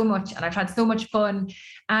done so much and I've had so much fun.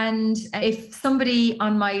 And if somebody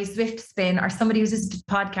on my Zwift spin or somebody who's listened to the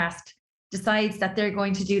podcast decides that they're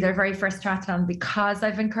going to do their very first triathlon because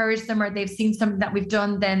I've encouraged them or they've seen something that we've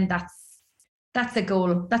done, then that's a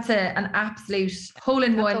goal. That's an absolute hole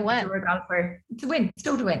in one if you're a golfer. It's a win. It's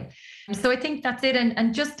still to win. So I think that's it.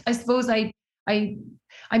 And just, I suppose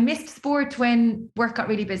I missed sport when work got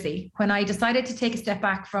really busy. When I decided to take a step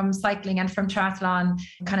back from cycling and from triathlon,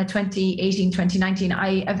 kind of 2018, 2019,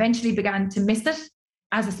 I eventually began to miss it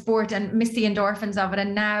as a sport and miss the endorphins of it.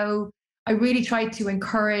 And now I really tried to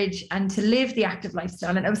encourage and to live the active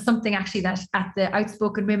lifestyle. And it was something actually that at the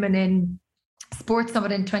Outspoken Women in Sports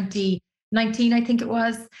Summit in 2019, I think it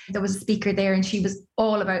was, there was a speaker there and she was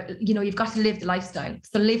all about, you've got to live the lifestyle.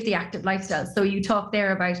 So live the active lifestyle. So you talked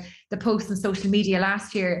there about the posts on social media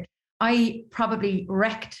last year. I probably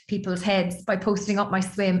wrecked people's heads by posting up my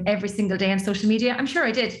swim every single day on social media. I'm sure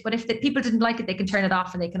I did, but if the people didn't like it, they can turn it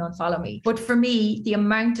off and they can unfollow me. But for me, the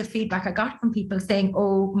amount of feedback I got from people saying,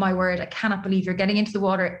 oh my word, I cannot believe you're getting into the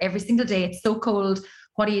water every single day. It's so cold.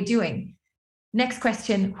 What are you doing? Next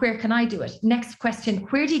question, where can I do it? Next question,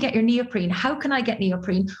 where do you get your neoprene? How can I get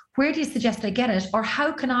neoprene? Where do you suggest I get it? Or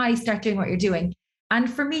how can I start doing what you're doing? And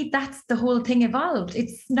for me, that's the whole thing evolved.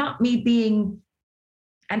 It's not me being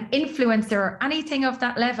an influencer or anything of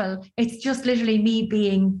that level. It's just literally me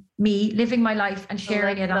being me, living my life and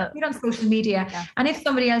sharing it on social media. Yeah. And if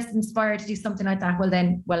somebody else is inspired to do something like that, well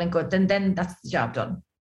and good. Then that's the job done.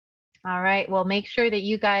 All right. Well, make sure that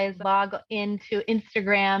you guys log into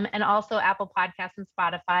Instagram and also Apple Podcasts and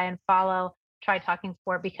Spotify and follow Try Talking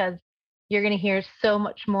Sport because you're going to hear so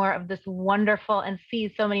much more of this wonderful and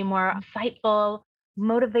see so many more insightful,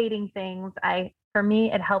 motivating things. For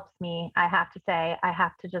me, it helps me. I have to say, I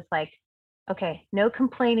have to just okay, no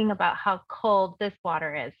complaining about how cold this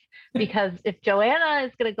water is because if Joanna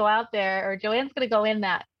is going to go out there or Joanne's going to go in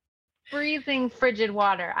that freezing frigid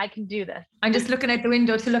water, I can do this. I'm just looking out the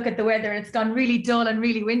window to look at the weather and it's gone really dull and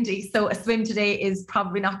really windy. So a swim today is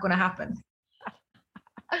probably not going to happen.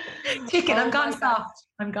 Chicken, I'm gone soft.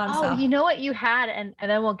 I'm gone soft. Oh, you know what you had? And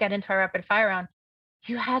then we'll get into our rapid fire round.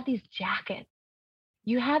 You had these jackets.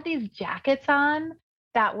 You had these jackets on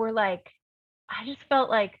that were I just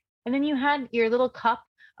felt and then you had your little cup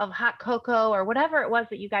of hot cocoa or whatever it was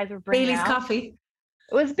that you guys were bringing Bailey's coffee.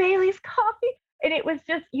 It was Bailey's coffee. And it was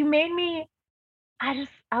just, you made me, I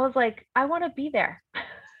was like, I want to be there.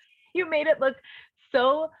 You made it look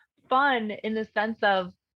so fun in the sense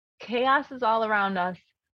of chaos is all around us.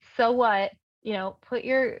 So what, put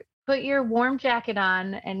your warm jacket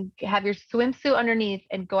on and have your swimsuit underneath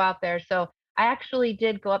and go out there. So I actually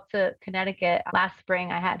did go up to Connecticut last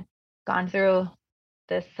spring. I had gone through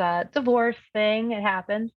this divorce thing. It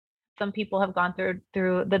happens. Some people have gone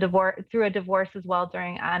through a divorce as well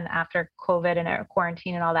during and after COVID and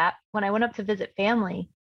quarantine and all that. When I went up to visit family,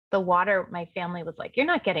 the water, my family was like, "You're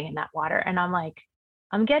not getting in that water," and I'm like,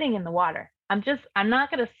 "I'm getting in the water. I'm not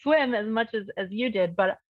going to swim as much as you did,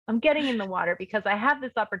 but I'm getting in the water because I have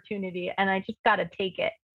this opportunity and I just got to take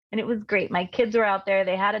it." And it was great. My kids were out there;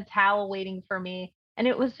 they had a towel waiting for me, and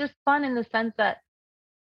it was just fun in the sense that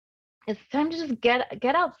it's time to just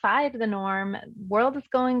get outside the norm. World is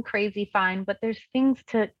going crazy, fine, but there's things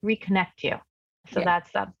to reconnect you. So that's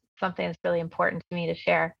something that's really important to me to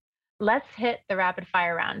share. Let's hit the rapid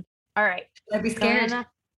fire round. All right. I'd be scared.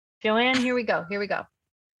 Joanne, here we go. Here we go.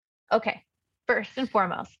 Okay. First and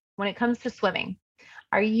foremost, when it comes to swimming,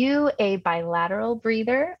 are you a bilateral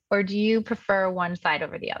breather or do you prefer one side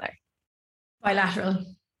over the other? Bilateral.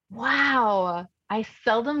 Wow. I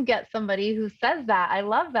seldom get somebody who says that. I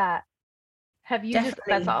love that. Have you just,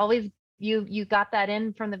 that's Definitely. always, you got that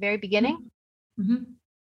in from the very beginning? Mm-hmm.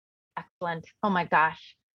 Excellent. Oh my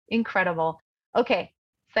gosh. Incredible. Okay.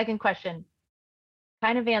 Second question.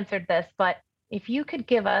 Kind of answered this, but if you could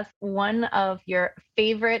give us one of your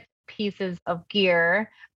favorite pieces of gear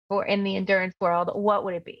for in the endurance world, what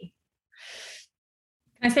would it be?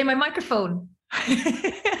 Can I say my microphone? That's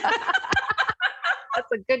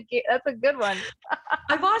a good one.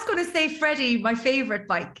 I was going to say Freddie, my favorite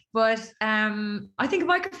bike, but I think a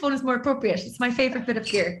microphone is more appropriate. It's my favorite bit of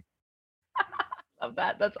gear. Love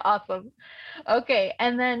that. That's awesome. Okay.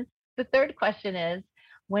 And then the third question is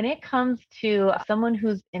when it comes to someone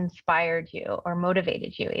who's inspired you or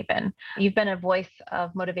motivated you, even, you've been a voice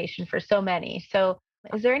of motivation for so many. So,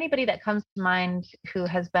 is there anybody that comes to mind who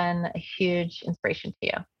has been a huge inspiration to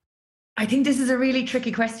you? I think this is a really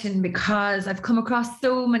tricky question because I've come across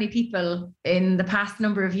so many people in the past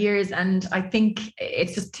number of years, and I think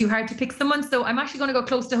it's just too hard to pick someone. So I'm actually going to go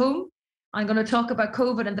close to home. I'm going to talk about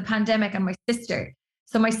COVID and the pandemic and my sister.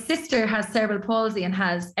 So my sister has cerebral palsy and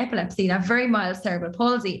has epilepsy, now very mild cerebral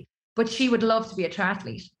palsy, but she would love to be a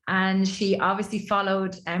triathlete. And she obviously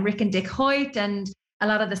followed Rick and Dick Hoyt and a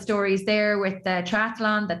lot of the stories there with the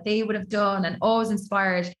triathlon that they would have done, and always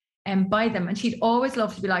inspired by them. And she'd always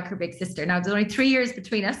love to be like her big sister. Now, there's only 3 years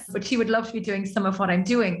between us, but she would love to be doing some of what I'm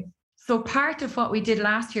doing. So part of what we did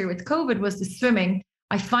last year with COVID was the swimming.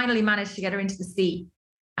 I finally managed to get her into the sea.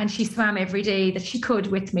 And she swam every day that she could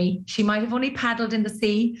with me. She might have only paddled in the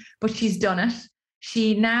sea, but she's done it.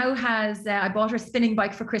 She now has, I bought her a spinning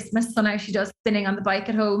bike for Christmas. So now she does spinning on the bike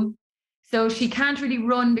at home. So she can't really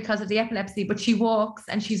run because of the epilepsy, but she walks,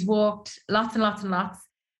 and she's walked lots and lots and lots.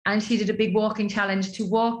 And she did a big walking challenge to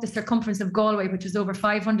walk the circumference of Galway, which was over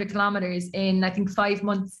 500 kilometers in, I think, 5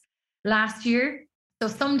 months last year. So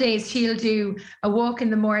some days she'll do a walk in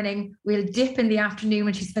the morning, we'll dip in the afternoon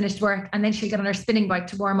when she's finished work, and then she'll get on her spinning bike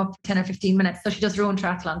to warm up for 10 or 15 minutes. So she does her own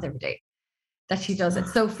triathlons every day that she does it.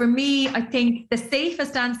 So for me, I think the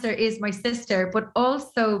safest answer is my sister, but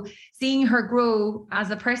also seeing her grow as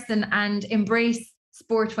a person and embrace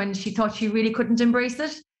sport when she thought she really couldn't embrace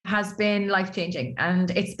it has been life-changing, and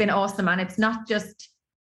it's been awesome. And it's not just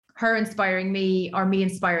her inspiring me or me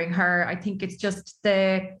inspiring her. I think it's just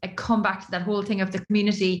I come back to that whole thing of the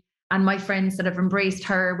community and my friends that have embraced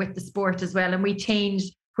her with the sport as well. And we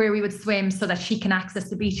changed where we would swim so that she can access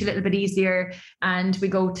the beach a little bit easier. And we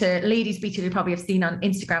go to Ladies Beach, that you probably have seen on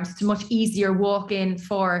Instagram. So it's a much easier walk in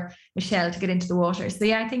for Michelle to get into the water. So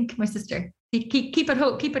yeah, I think my sister, keep it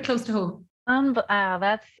home, keep it close to home.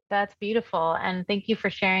 That's beautiful. And thank you for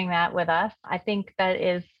sharing that with us. I think that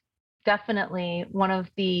is definitely one of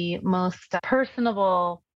the most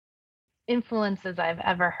personable influences I've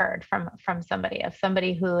ever heard from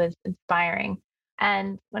somebody who is inspiring.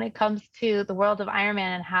 And when it comes to the world of Ironman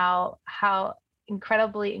and how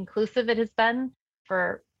incredibly inclusive it has been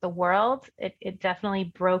for the world, it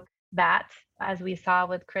definitely broke that, as we saw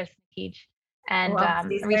with Chris McKeach. And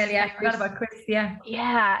I forgot about Chris. Yeah.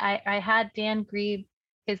 Yeah, I had Dan Grieb,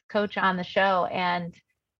 his coach, on the show, and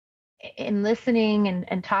in listening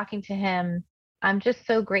and talking to him, I'm just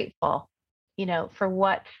so grateful, for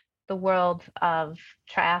what the world of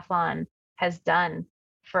triathlon has done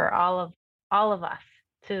for all of us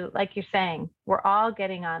to, like you're saying, we're all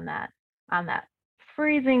getting on that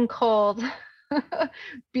freezing cold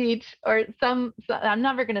beach, or I'm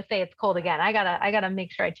never going to say it's cold again. I gotta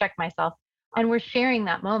make sure I check myself. And we're sharing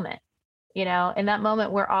that moment, in that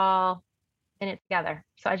moment, we're all in it together.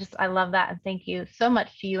 So I love that. And thank you so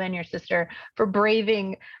much to you and your sister for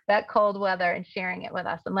braving that cold weather and sharing it with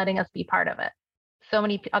us and letting us be part of it. So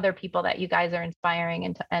many other people that you guys are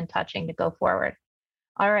inspiring and touching to go forward.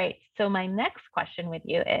 All right. So my next question with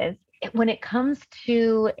you is, when it comes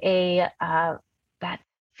to that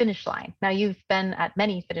finish line. Now, you've been at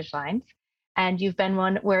many finish lines, and you've been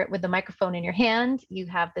one where, with the microphone in your hand, you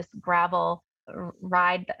have this gravel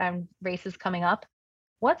ride races coming up.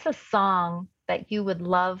 What's a song that you would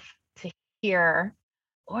love to hear,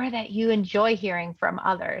 or that you enjoy hearing from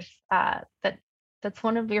others, that's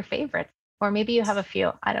one of your favorites? Or maybe you have a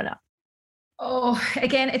few. I don't know. Oh,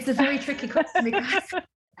 again, it's a very tricky question because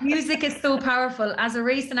music is so powerful. As a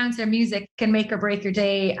race announcer, music can make or break your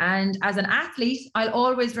day. And as an athlete, I'll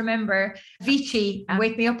always remember Vici,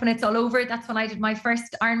 Wake Me Up When It's All Over. That's when I did my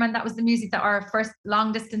first Ironman. That was the music that our first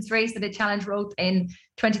long distance race that the challenge wrote in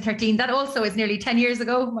 2013. That also is nearly 10 years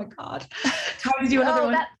ago. Oh my God. Time to do another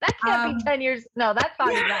one. That can't be 10 years. No, that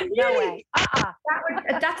song is not. No way.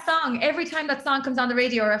 That song, every time that song comes on the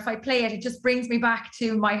radio or if I play it, it just brings me back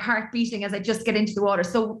to my heart beating as I just get into the water.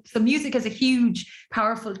 So music is a huge,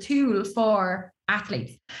 powerful tool for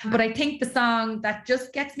athletes. But I think the song that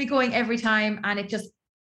just gets me going every time and it just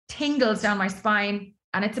tingles down my spine,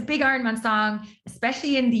 and it's a big Ironman song,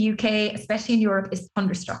 especially in the UK, especially in Europe, is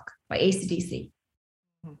Thunderstruck by AC/DC.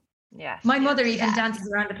 Yes. My mother even dances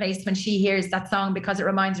around the place when she hears that song because it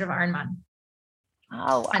reminds her of Ironman.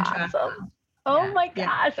 Oh, awesome. Oh my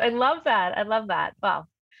gosh. I love that. I love that. Well,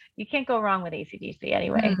 you can't go wrong with AC/DC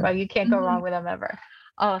anyway. Well, you can't go wrong with them ever.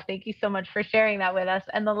 Oh, thank you so much for sharing that with us.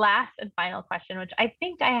 And the last and final question, which I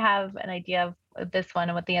think I have an idea of this one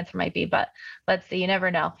and what the answer might be, but let's see, you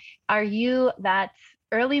never know. Are you that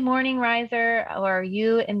early morning riser, or are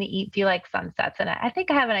you in the do you like sunsets? And I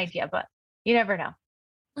think I have an idea, but you never know.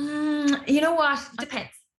 You know what?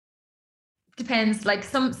 Depends. Like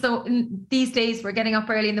these days we're getting up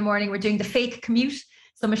early in the morning. We're doing the fake commute.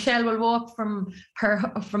 So Michelle will walk from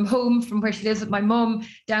home, from where she lives with my mum,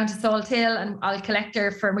 down to Salt Hill, and I'll collect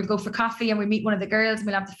her we'll go for coffee and we meet one of the girls and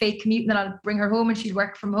we'll have the fake commute, and then I'll bring her home and she'll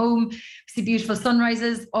work from home, see beautiful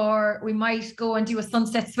sunrises, or we might go and do a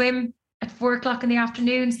sunset swim at 4:00 in the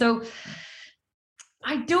afternoon. So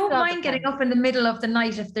I don't mind getting up in the middle of the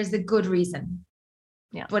night if there's a good reason.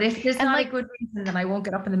 Yeah. But if there's not a good reason, then I won't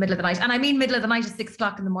get up in the middle of the night. And I mean middle of the night is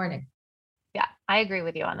 6:00 in the morning. Yeah, I agree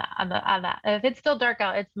with you on that. On that. If it's still dark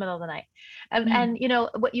out, it's middle of the night. And you know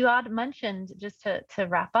what you had mentioned, just to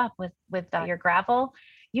wrap up with your gravel,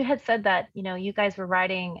 you had said that, you know, you guys were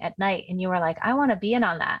riding at night and you were like, I want to be in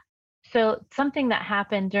on that. So something that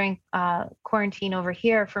happened during quarantine over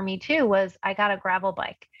here for me too was I got a gravel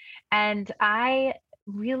bike, and I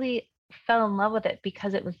really fell in love with it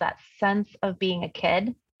because it was that sense of being a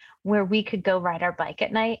kid where we could go ride our bike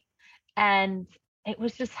at night, and it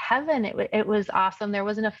was just heaven. It was awesome. There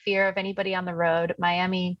wasn't a fear of anybody on the road.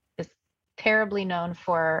 Miami is terribly known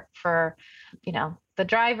for you know, the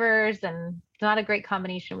drivers, and not a great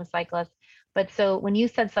combination with cyclists. But so when you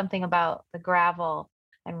said something about the gravel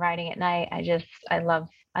and riding at night, I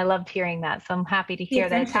loved hearing that. So I'm happy to hear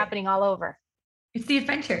that it's happening all over. It's the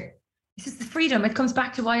adventure. It's just the freedom. It comes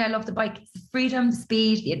back to why I love the bike. It's the freedom, the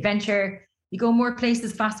speed, the adventure. You go more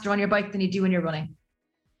places faster on your bike than you do when you're running.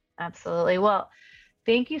 Absolutely. Well,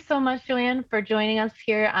 thank you so much, Joanne, for joining us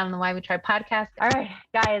here on the Why We Try podcast. All right,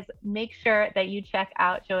 guys, make sure that you check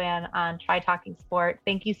out Joanne on Try Talking Sport.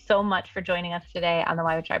 Thank you so much for joining us today on the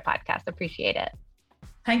Why We Try podcast. Appreciate it.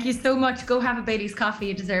 Thank you so much. Go have a Bailey's coffee.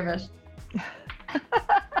 You deserve it.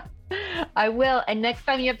 I will. And next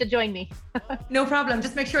time you have to join me. No problem.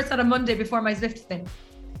 Just make sure it's not a Monday before my Zwift spin.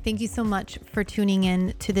 Thank you so much for tuning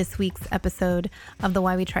in to this week's episode of the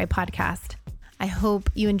Why We Try podcast. I hope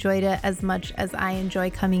you enjoyed it as much as I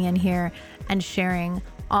enjoy coming in here and sharing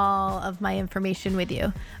all of my information with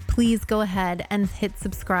you. Please go ahead and hit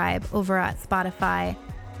subscribe over at Spotify,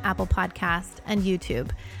 Apple Podcast, and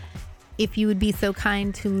YouTube. If you would be so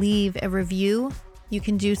kind to leave a review, you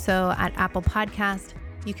can do so at Apple Podcast.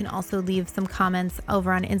 You can also leave some comments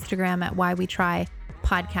over on Instagram at Why We Try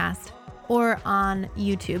Podcast, or on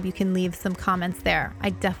YouTube. You can leave some comments there.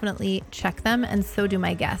 I definitely check them, and so do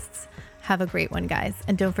my guests. Have a great one, guys.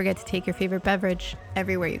 And don't forget to take your favorite beverage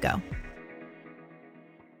everywhere you go.